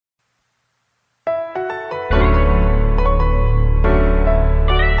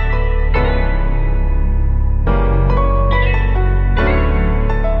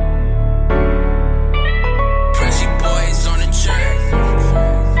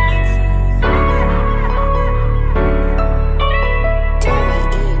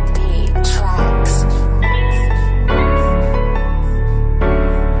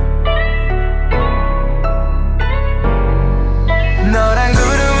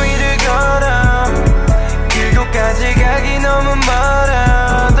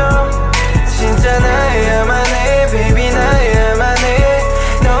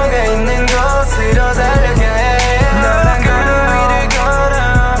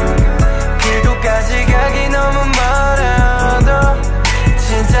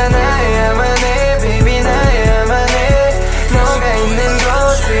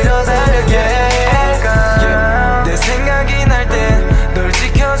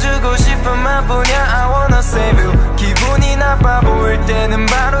보냐 I wanna save you. 기분이 나빠 보일 때는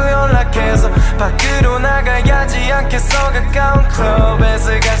바로 연락해서 밖으로 나가야지 않겠어. 가까운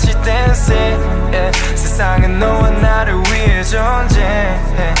클럽에서 같이 댄스 yeah. 세상은 너와 나를 위해 존재해.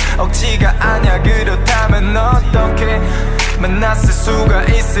 억지가 아냐 그렇다면 어떡해. 만났을 수가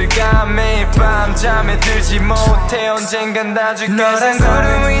있을까. 매일 밤 잠에 들지 못해 언젠간 다 죽게. 너랑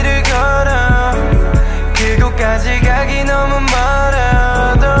구름 위를 걸어 그곳까지 가기 너무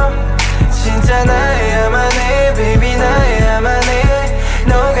멀어도 진짜 나야만 해 baby 나야만 해.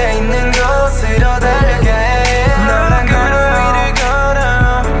 너가 있는 곳으로 달려가야 해. 너랑 구름 위를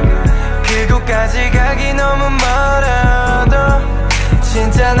걸어 그곳까지 가기 너무 멀어도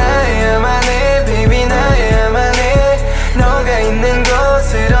진짜 나야만 해 baby 나야만 해. 너가 있는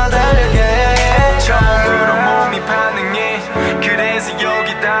곳으로 달려가야 해. 처음으로 몸이 반응해. 그래서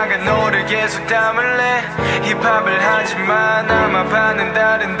여기다가 너를 계속 담을래. 힙합을 하지만 아마 반은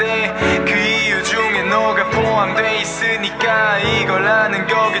다른데 그 이유 중에 너가 포함돼 있으니까 이걸 아는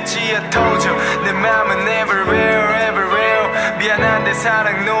거겠지. I told you 내 맘은 everywhere everywhere. 미안한데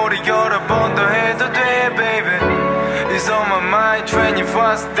사랑 노래 여러 번 더 해도 돼 baby. It's on my mind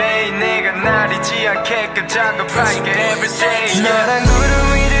 24th day. 내가 나리지 않게끔 작업할게 everyday. 너랑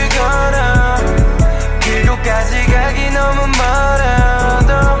구름 위를 걸어 그곳까지 가기 너무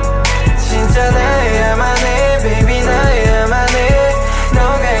멀어도 진짜 나야만 해 baby 나야만 해.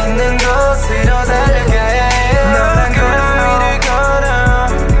 너가 있는 곳으로 달려가야 해. 너랑 구름 위를 걸어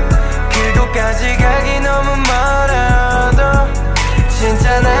그곳까지 가기 너무 멀어도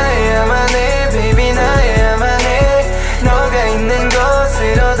진짜 나야만 해 baby 나야만 해. 너가 있는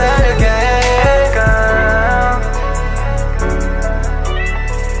곳으로 달려가야 해.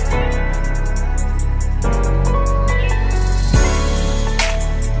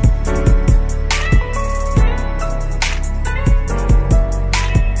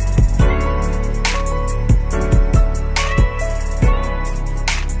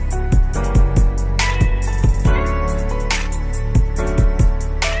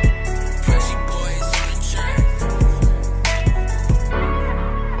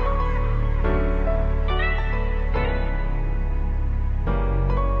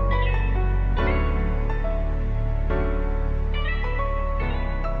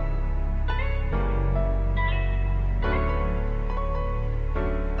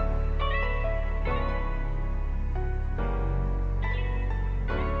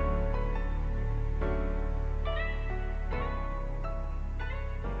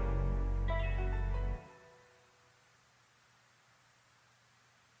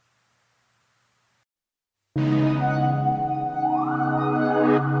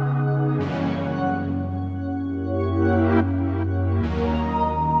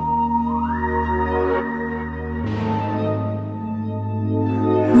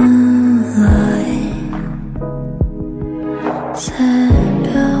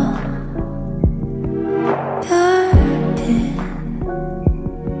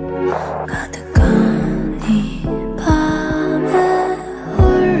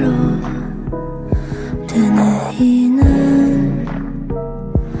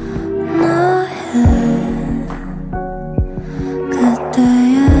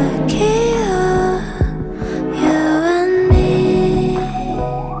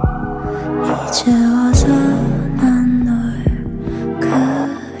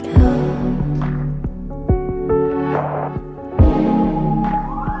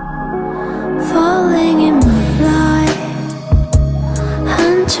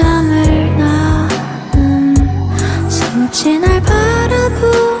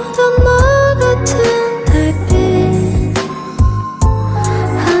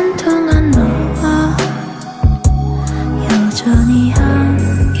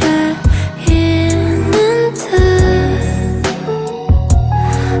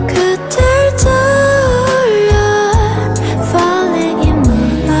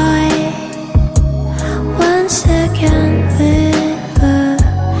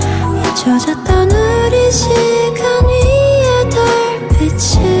 젖었던 우리 시간 위에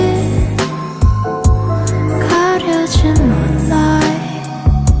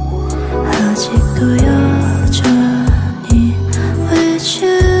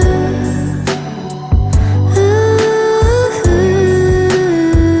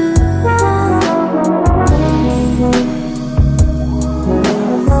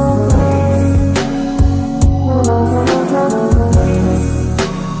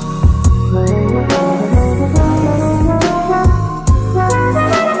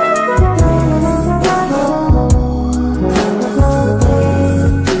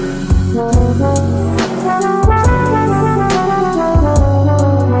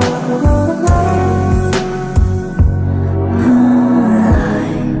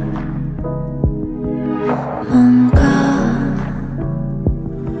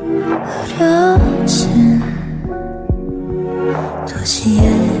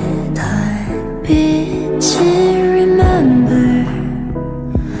도시의 달빛이 remember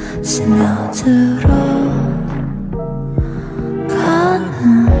스며들어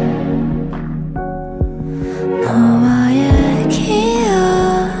가는 너와의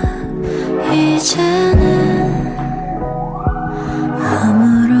기억 이제는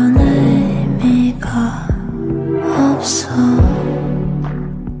아무런 의미가 없어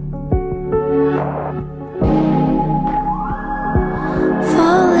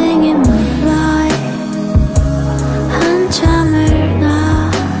Falling in moonlight 한참을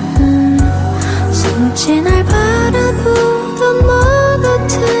나는 숨지 날 바라보던 너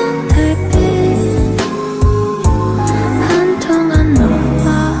같은 달빛 한동안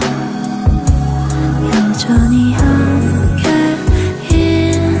너와 여전히 함께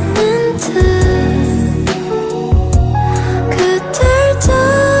있는 듯 그댈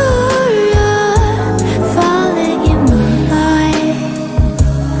떠올려 Falling in moonlight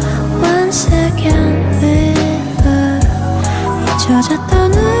Once again baby 잊혀졌던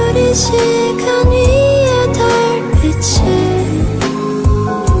우리 시간 위에 달빛이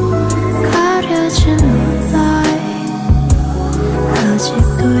가려진 moonlight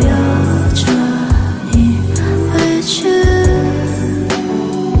아직도 여전히 with you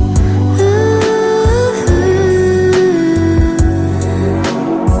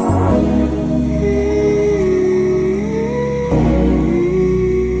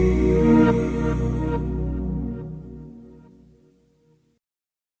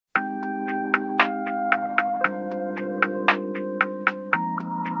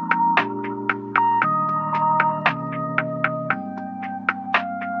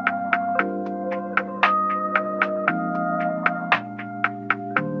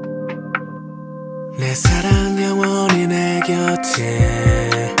내 사랑 영원히 내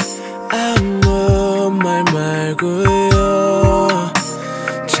곁에 아무 말 말고요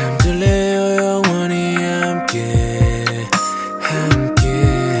잠들래요 영원히 함께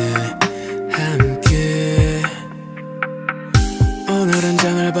함께 함께 오늘은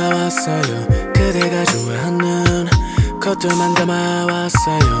장을 봐왔어요 그대가 좋아하는 것들만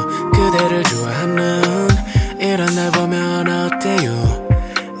담아왔어요 그대를 좋아하는 이런 날 보면 어때요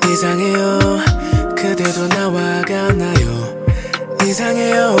이상해요 그대도 나와 같나요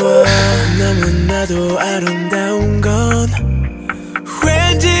이상해요 너무나도 아름다운 건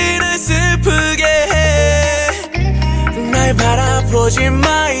왠지 날 슬프게 해 날 바라보지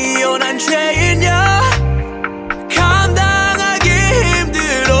마요 난 죄인이야 감당하기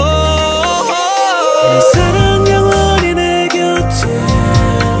힘들어 내 사랑 영원히 내 곁에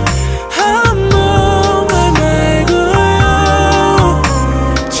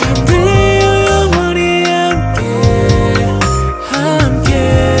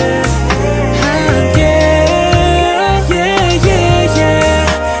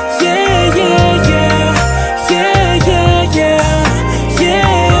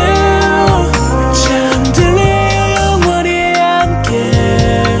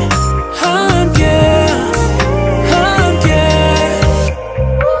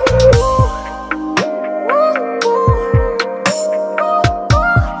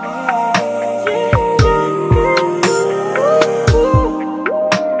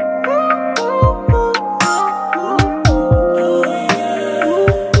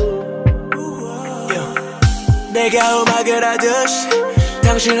내가 음악을 하듯이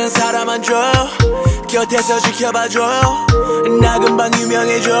당신은 사랑만 줘 곁에서 지켜봐줘요 나 금방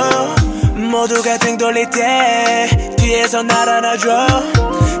유명해져 모두가 등 돌릴 때 뒤에서 날 안아줘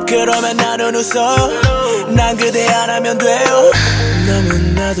그러면 나는 웃어 난 그대 안 하면 돼요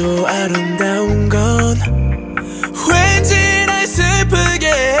너무나도 아름다운 건 왠지 날 슬프게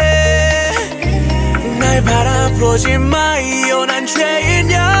해 날 바라보지 마요 난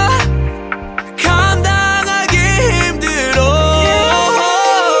죄인이야 감당하기 힘들어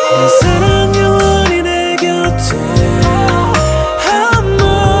내 사랑 영원히 내 곁에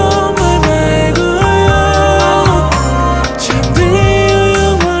아무 말 말고요 잠들래요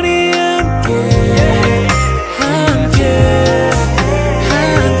영원히 함께 함께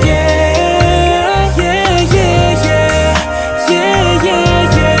함께 yeah yeah yeah yeah yeah yeah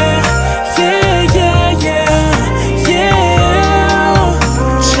yeah yeah yeah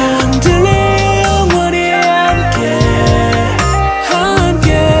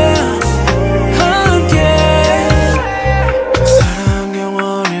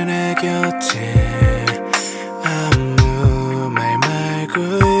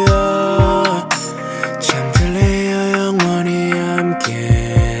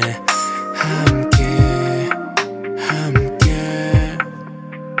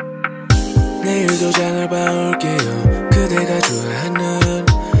눈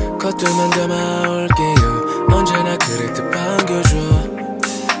겉들만 담아올게요. 언제나 그럴 듯 반겨줘.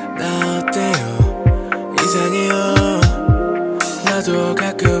 나 어때요? 이상해요. 나도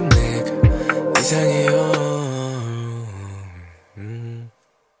가끔 내가 이상해요.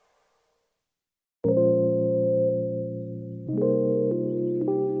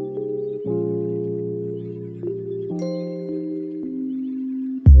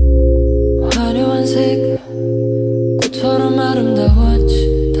 화려한 색 꽃처럼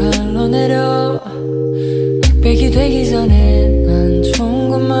아름다웠지. 달로 내려 흑백이 되기 전에 난 좋은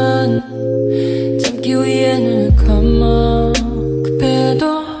것만 참기 위해 눈을 감아.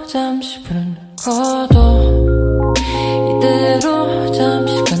 급해도 잠시 불은 꺼도 이대로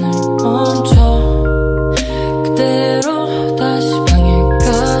잠시간을 멈춰. 그대로 다시 방에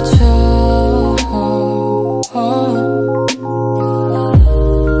갇혀.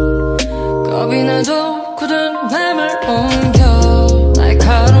 겁이 나도 굳은 맘을 옮겨. 날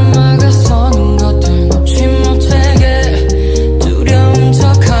가로막아서는 것들 놓지 못하게. 두려운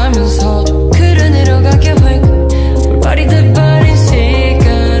척하면서도 그래 내려가게 왜 불발이 돼버린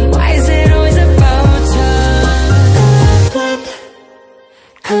시간. Why is it always about time?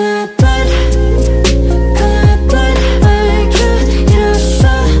 Color blood like you 일어서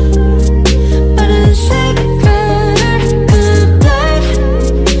빠른 색깔을 color blood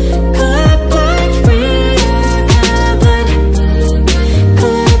we are color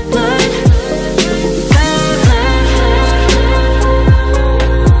blood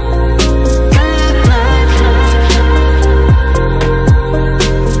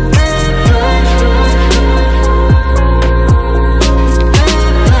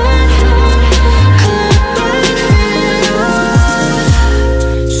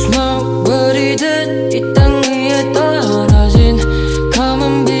Smoke 뿌리듯 이 땅 위에 떨어진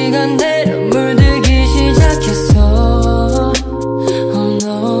검은 비가 내려 물들기 시작했어. Oh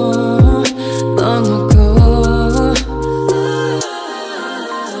no, 넌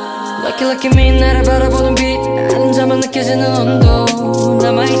Lucky lucky me 나를 바라보는 빛. 앉아만 느껴지는 온도.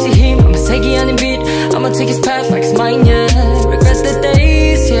 남아있지 힘 아마 색이 아닌 빛. I'ma take his path like it's mine, yeah. Regret the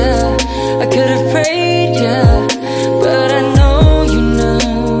days, yeah. I could've prayed, yeah. But I know you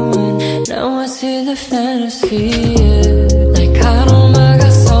know. And now I see the fantasy, yeah. 날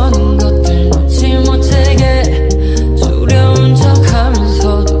가로막아서는 것들 놓지 못하게. 두려운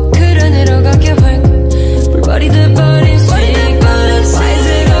척하면서도 그래 내려가게 왜 불발이 돼버린 시간. Why is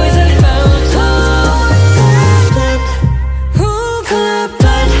it always about time? Color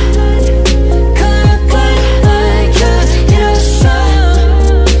blood like you 일어서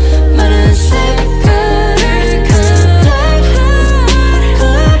많은 색깔을 color blood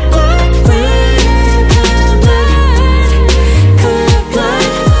we color blood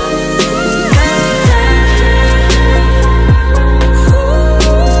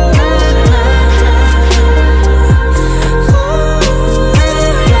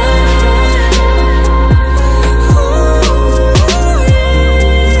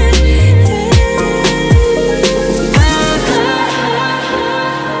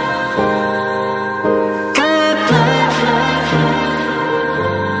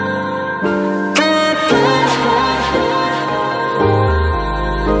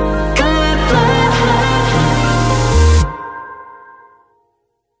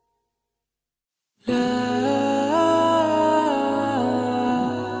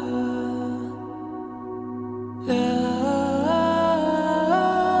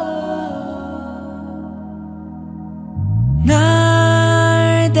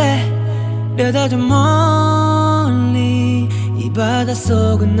날 데려다 줘 멀리. 이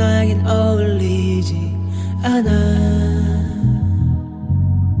바닷속은 나에겐 어울리지 않아.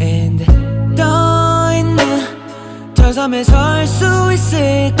 And 떠있는 저 섬에 설 수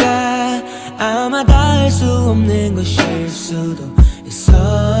있을까. 아마 닿을 수 없는 것일 수도 있어.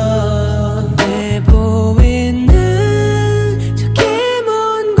 내 보이는 저기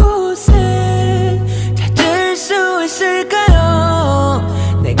먼 곳에 찾을 수 있을까요.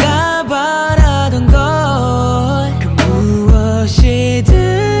 내가 바라던 것 그 무엇이든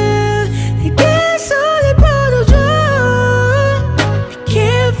내게 손을 뻗어줘. Be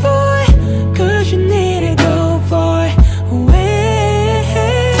careful, cause you need to go far away.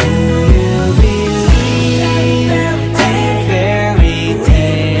 Do you believe in fairy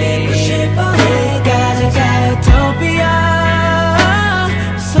tales?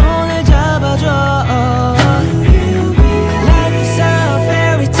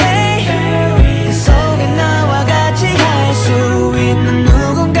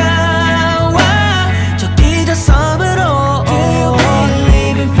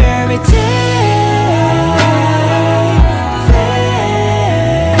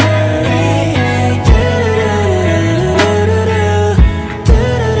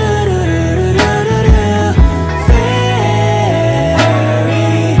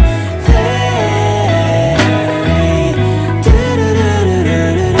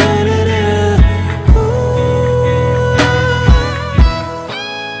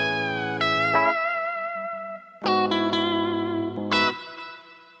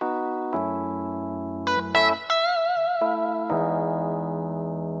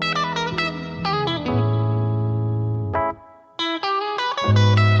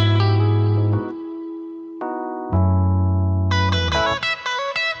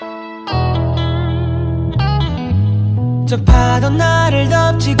 바다도 나를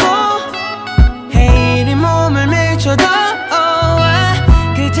덮치고 해일이 몸을 밀쳐도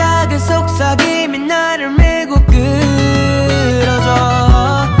그 작은 속삭임이 나를 밀고 끌어줘.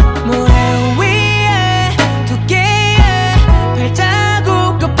 모래 위에 두 개의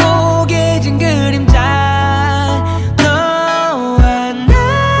발자국과 포개진 그림자 너와 나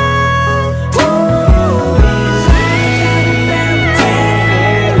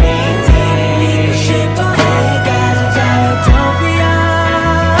싶어 해 가진 자유토피아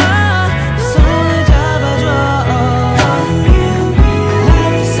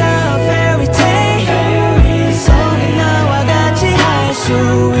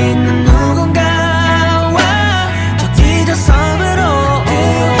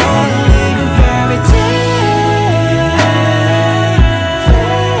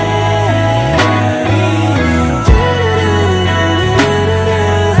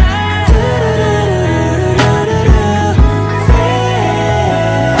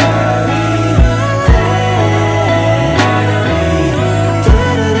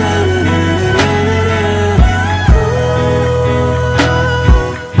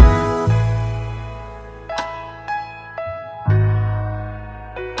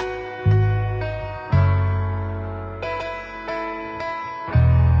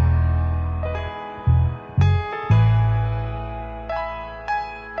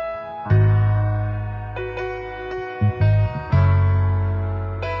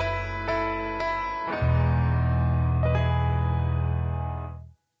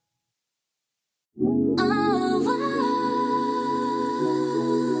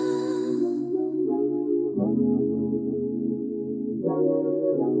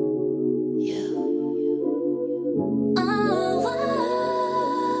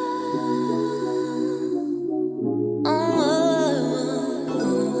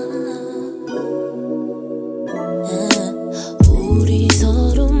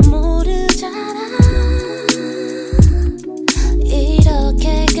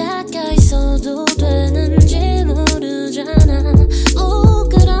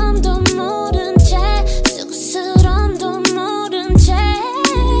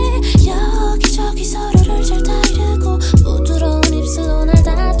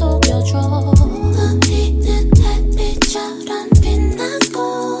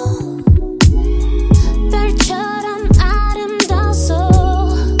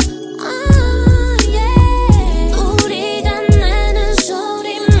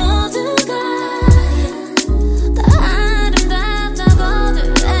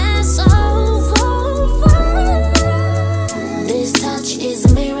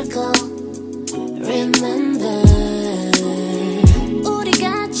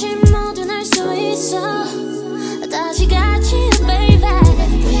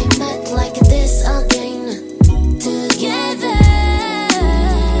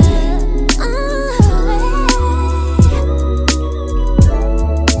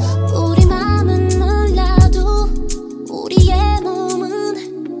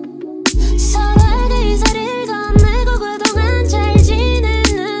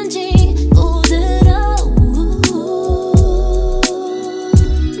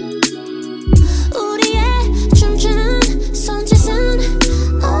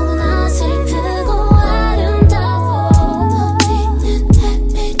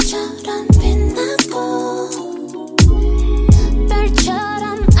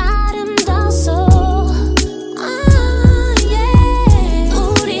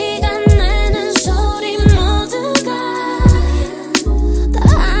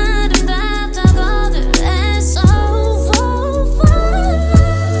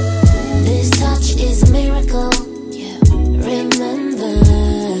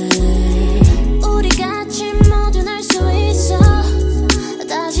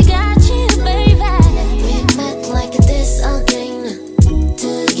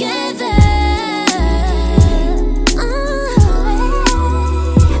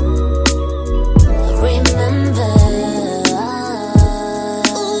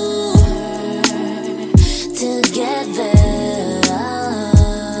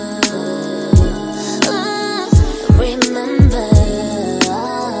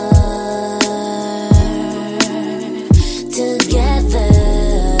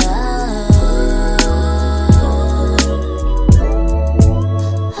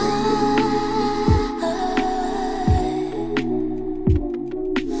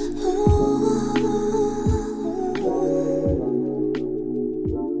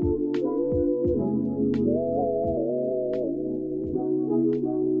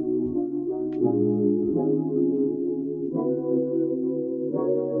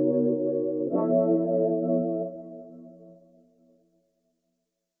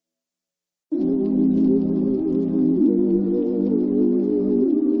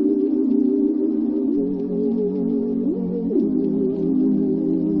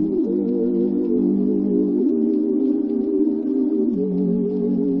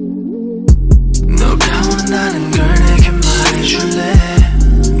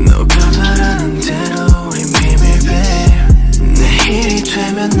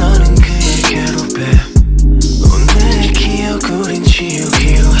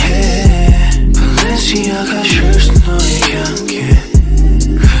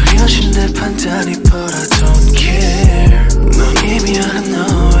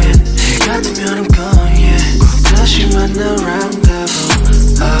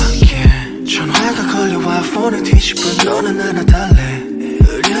 20분 너는 하나 달래.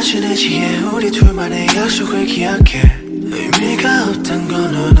 흐려진 해지에 우리 둘만의 약속을 기억해. 의미가 없단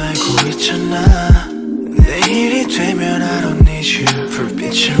건 넌 알고 있잖아. 내일이 되면 I don't need you.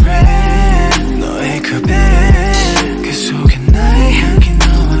 불빛의 red 너의 그 배, 그 속에 나의 향기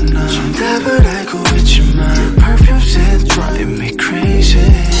너와 나. 정답을 알고 있지만 Your perfume said drive me crazy.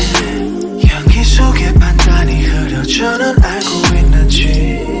 향기 속에 판단이 흐려져 넌 알고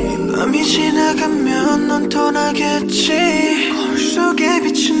있는지. 밤이 지나가면 넌 떠나겠지. 거울 속에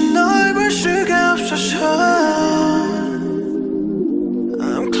비친 널 볼 수가 없어서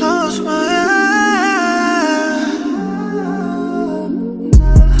I'm close my eyes.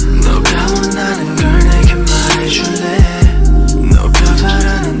 너가 원하는 걸 내게 말해줄래. 너가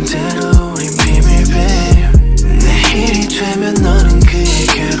바라는 대로 우린 비밀 babe. 내일이 되면 너는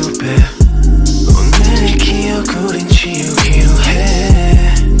그에게로 babe. 오늘의 기억 우린 지우기로 해.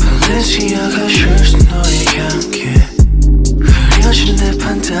 발렌시아가 셔츠 너에게 함께. 흐려진 내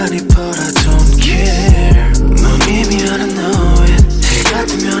판단이 but I don't care. 넌 이미 I don't know it. 해가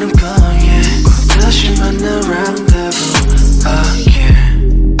뜨면 I'm gone yeah. 꼭 다시 만나 rendezvous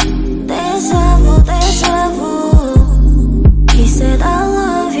again. Deja vu, deja vu. He said I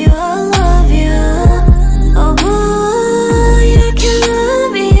love you, I love you. Oh boy, I can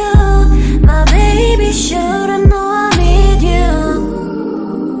love you. My baby should've known I need you.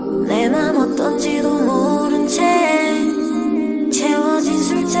 내 맘 어떤지도 모른 채 채워진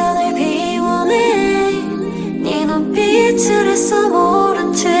술잔을 비워내. 네 눈빛을 애써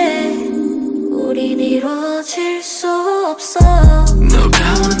모른 채 우린 이루어질 수 없어.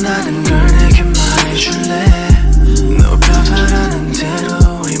 너가 원하는 걸 내게 말해줄래. 너가 바라는 대로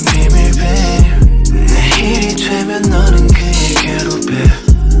우린 비밀 babe. 내일이 되면 너는 그에게로 babe.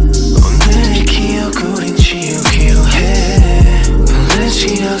 오늘의 기억 우린 지우기로 해.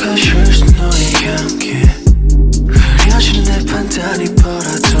 발렌시아가 셔츠 너에게 함께. 흐려진 내 판단이 but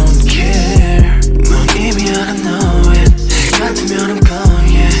I don't care. 넌 이미 I don't know it. 해가 뜨면 I'm gone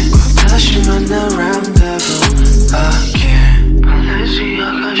yeah. 꼭 다시 만나 rendezvous again.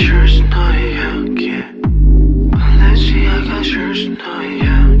 발렌시아가 셔츠 너에게 함께. 발렌시아가 셔츠 너에게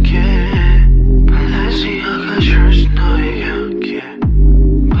함께. 발렌시아가 셔츠 너에게 함께.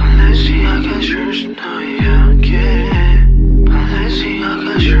 발렌시아가 셔츠 너에게 함께. 발렌시아가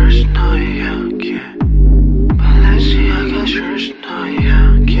셔츠 너에게 함께. 발렌시아가 셔츠 너에게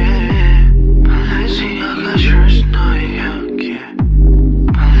함께. 발렌시아가 셔츠 너에게 함께.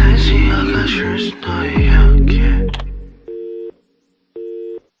 발렌시아가 셔츠 너에게 함께.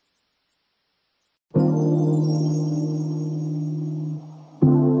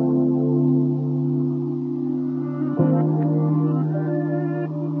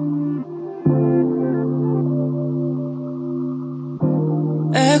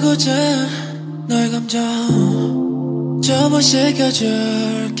 애꿎은 너의 감정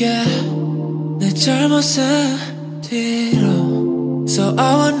접어시켜줄게. 내 잘못은 뒤로 So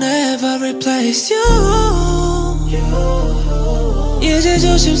I will never replace you. 이제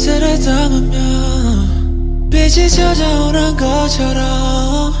조심스레 담으면 빛이 찾아오는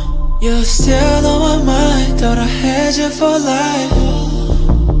것처럼 You're still on my mind. Thought I had you for life.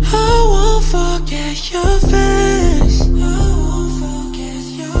 I won't forget your face.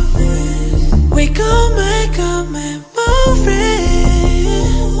 We gon' make a memory.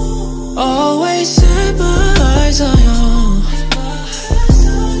 Always set my eyes on you.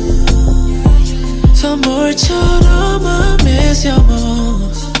 선물처럼 I miss your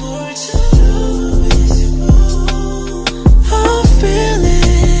moves. I'm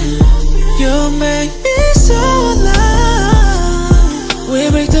feeling you make me so alive. We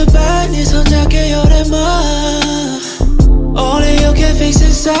break the back 네 손잡기 오랜만. Only you can fix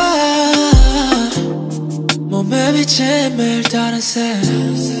inside. 몸에 비친 매일 다른 색.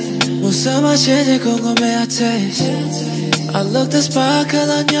 무슨 맛인지 궁금해 I taste. I look the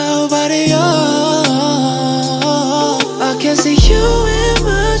sparkle on your body I can see you in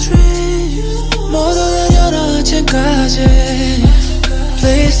my dreams. 모두 내려놓은 아침까지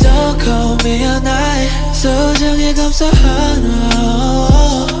Please don't call me a night. 소중히 감사하나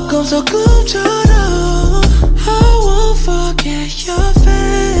꿈속 꿈처럼 I won't forget your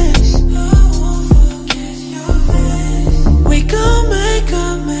face. We gon' make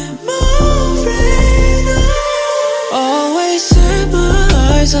a memory. Always set my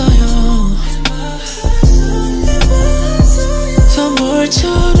eyes on you.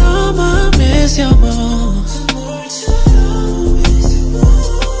 선물처럼 I miss your moves.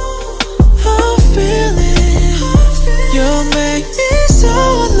 I'm feeling you make me so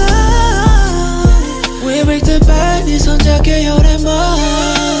alive. We break the back 네 손잡기 오랜만.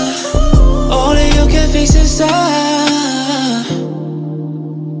 Only you can fix inside.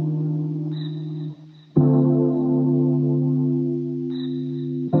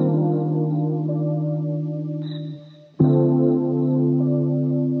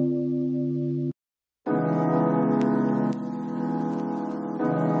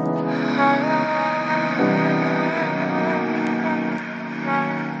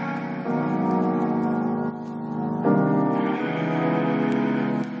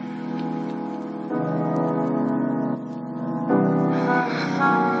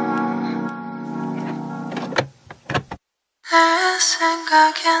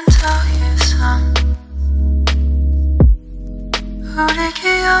 생각엔 더 이상 우리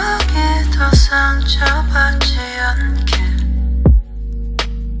기억이 더 상처받지 않게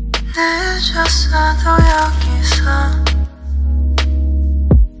늦었어도 여기서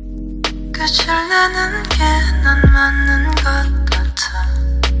끝을 내는 게 난 맞는 것 같아.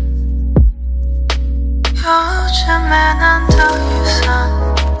 요즘에 난 더 이상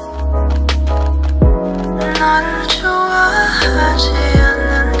널 좋아하지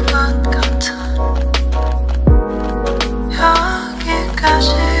않는 것 같아. 여기까지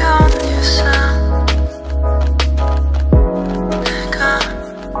온 이상 내가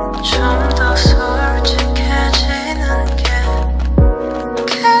좀 더 솔직해지는 게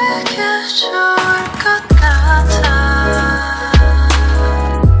그게 좋을 것 같아.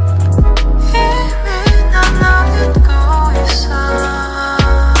 이미 난 널 잊고 있어.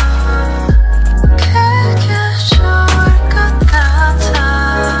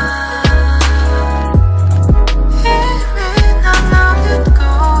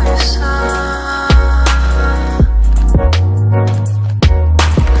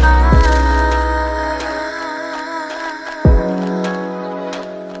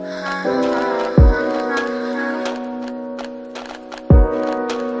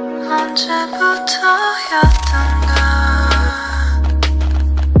 언제부터였던가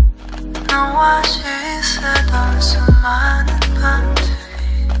너와 지새던 수많은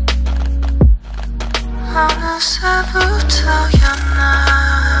밤들이 어느새부터였나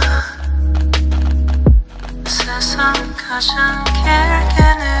세상 가장 길게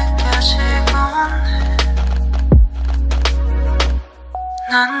느껴지곤 해.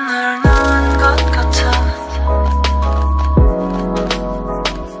 난 널 놓은 것 같아.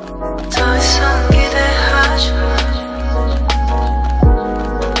 더 이상 기대하지 마.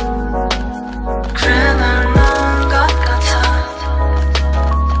 그래 날 놓은 것 같아.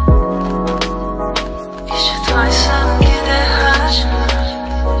 이제 더 이상 기대하지 마.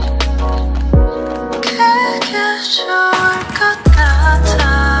 그게 좋을 것 같아.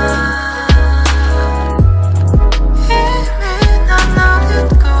 이미 난 널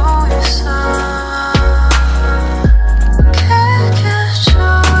잊고 있어.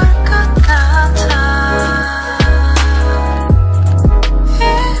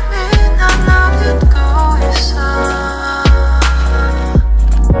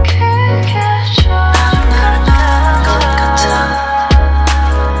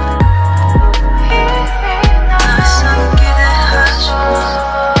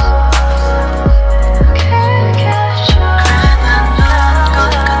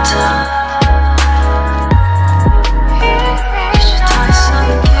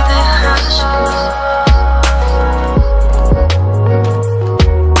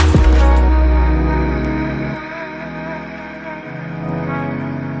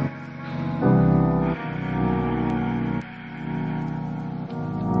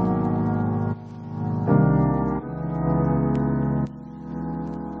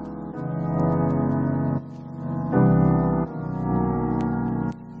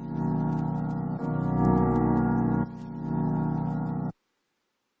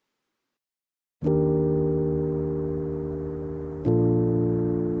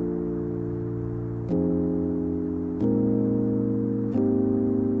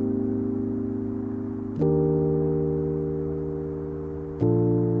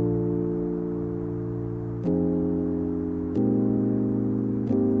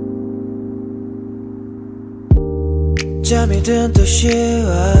 잠이 든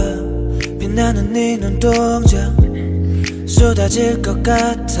도시와 빛나는 네 눈동자 쏟아질 것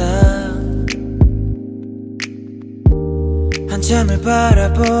같아. 한참을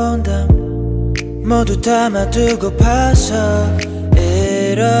바라본다 모두 담아두고파서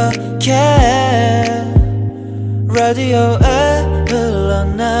이렇게 라디오에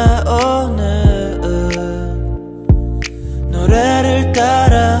흘러나오는 노래를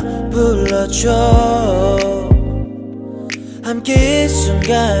따라 불러줘. 함께 이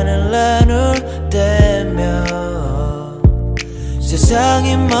순간을 나눌 때면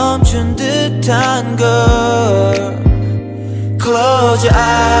세상이 멈춘 듯한 걸. Close your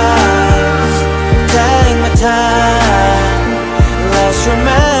eyes, take my time. Let's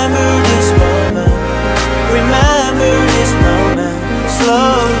remember this moment, remember this moment.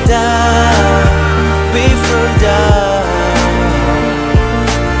 Slow down, before dawn.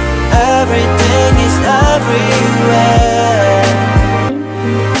 Everything is everywhere.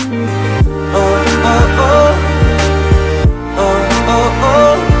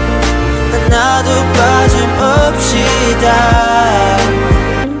 나도 빠짐없이 다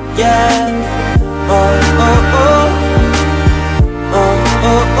yeah.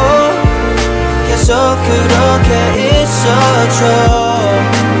 있어줘.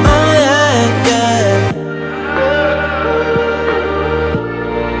 Oh yeah, yeah.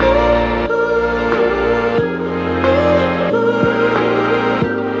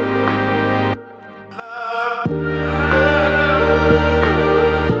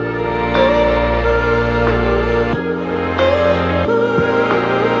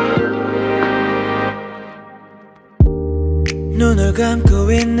 눈을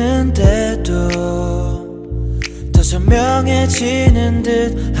감고 있는데도 더 선명해지는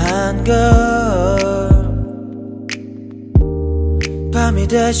듯한 걸. 밤이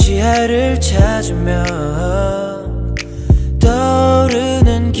다시 해를 찾으면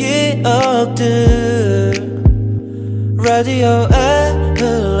떠오르는 기억들 라디오에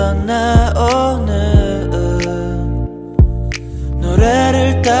흘러나오는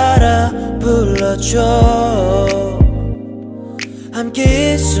노래를 따라 불러줘.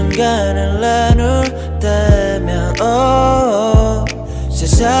 함께 이 순간을 나눌 때면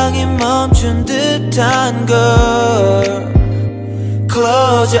세상이 멈춘 듯한 걸.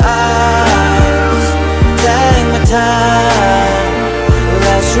 Close your eyes, take my time.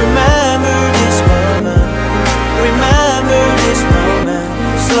 Let's remember this moment, remember this moment.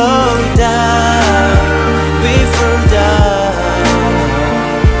 Slow it down, before down.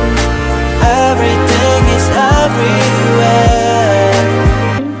 Everything is everywhere.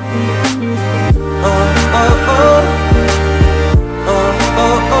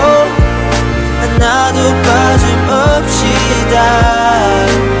 나도 빠짐없이 다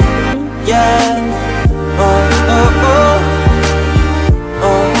yeah.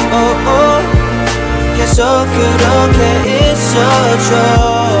 계속 그렇게 있어줘.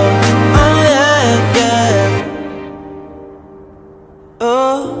 Oh yeah, yeah.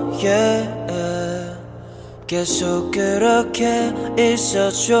 Oh yeah. 계속 그렇게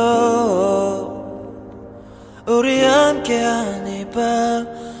있어줘. 우리 함께한 이 밤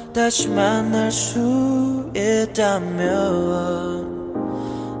다시 만날 수 있다면